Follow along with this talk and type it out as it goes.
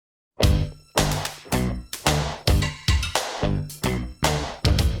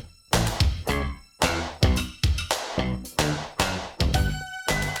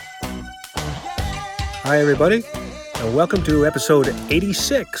Hi, everybody, and welcome to episode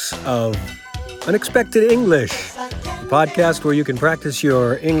 86 of Unexpected English, a podcast where you can practice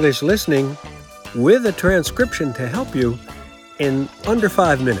your English listening with a transcription to help you in under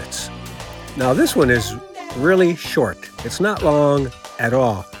 5 minutes. Now, this one is really short. It's not long at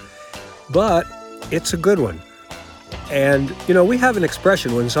all, but it's a good one. And, we have an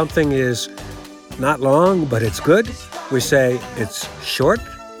expression when something is not long, but it's good. We say it's short,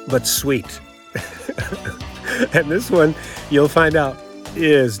 but sweet. And this one, you'll find out,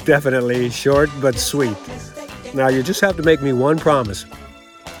 is definitely short, but sweet. Now, you just have to make me one promise.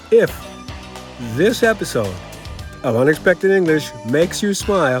 If this episode of Unexpected English makes you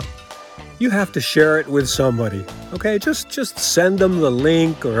smile, you have to share it with somebody. Okay, just send them the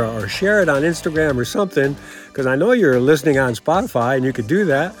link or share it on Instagram or something, because I know you're listening on Spotify and you could do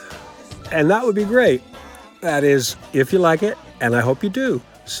that. And that would be great. That is, if you like it, and I hope you do.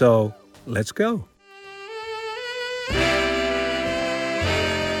 So let's go.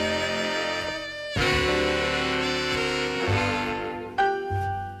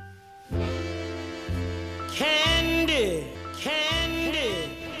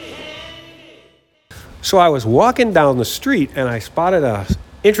 So I was walking down the street and I spotted an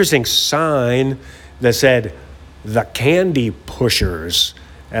interesting sign that said, "The Candy Pushers."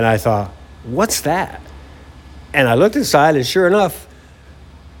 And I thought, what's that? And I looked inside and sure enough,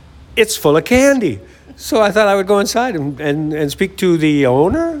 it's full of candy. So I thought I would go inside and speak to the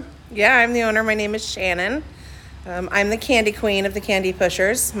owner. Yeah, I'm the owner. My name is Shannon. I'm the candy queen of the Candy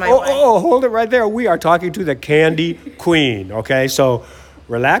Pushers. Hold it right there. We are talking to the Candy Queen, okay? So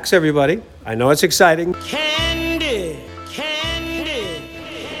relax, everybody. I know it's exciting. Candy.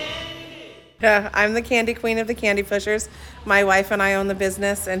 Yeah, I'm the candy queen of the Candy Pushers. My wife and I own the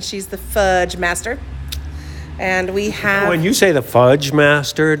business, and she's the fudge master. And we have... When you say the fudge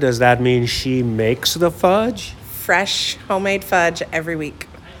master, does that mean she makes the fudge? Fresh, homemade fudge every week.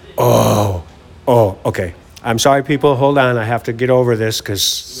 Oh, okay. I'm sorry, people. Hold on. I have to get over this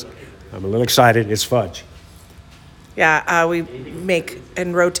because I'm a little excited. It's fudge. Yeah, we make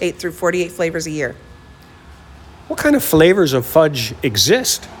and rotate through 48 flavors a year. What kind of flavors of fudge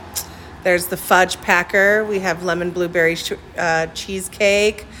exist? There's the fudge packer. We have lemon blueberry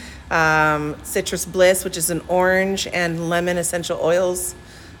cheesecake, citrus bliss, which is an orange and lemon essential oils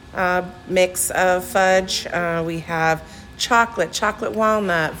mix of fudge. We have chocolate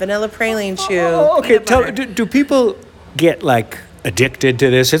walnut, vanilla praline chew. Okay. Do people get addicted to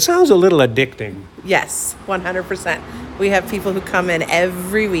this? It sounds a little addicting. Yes, 100%. We have people who come in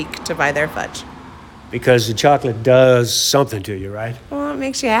every week to buy their fudge. Because the chocolate does something to you, right? Well, it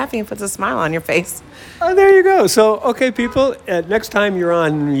makes you happy and puts a smile on your face. Oh, there you go. So, okay, people, next time you're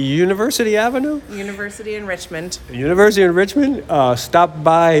on University Avenue? University in Richmond, stop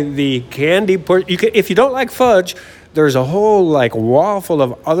by the Candy Push. If you don't like fudge, there's a whole wall full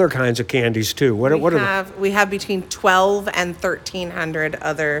of other kinds of candies too. We have between 12 and 1,300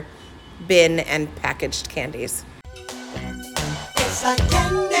 other bin and packaged candies. It's like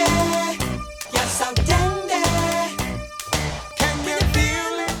candy. Yes, so dandy. Can you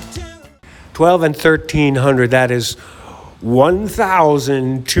feel it too? 12 and 1,300, that is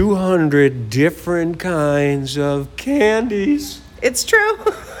 1,200 different kinds of candies. It's true.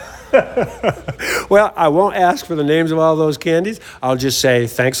 Well, I won't ask for the names of all those candies. I'll just say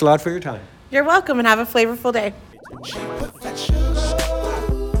thanks a lot for your time. You're welcome and have a flavorful day.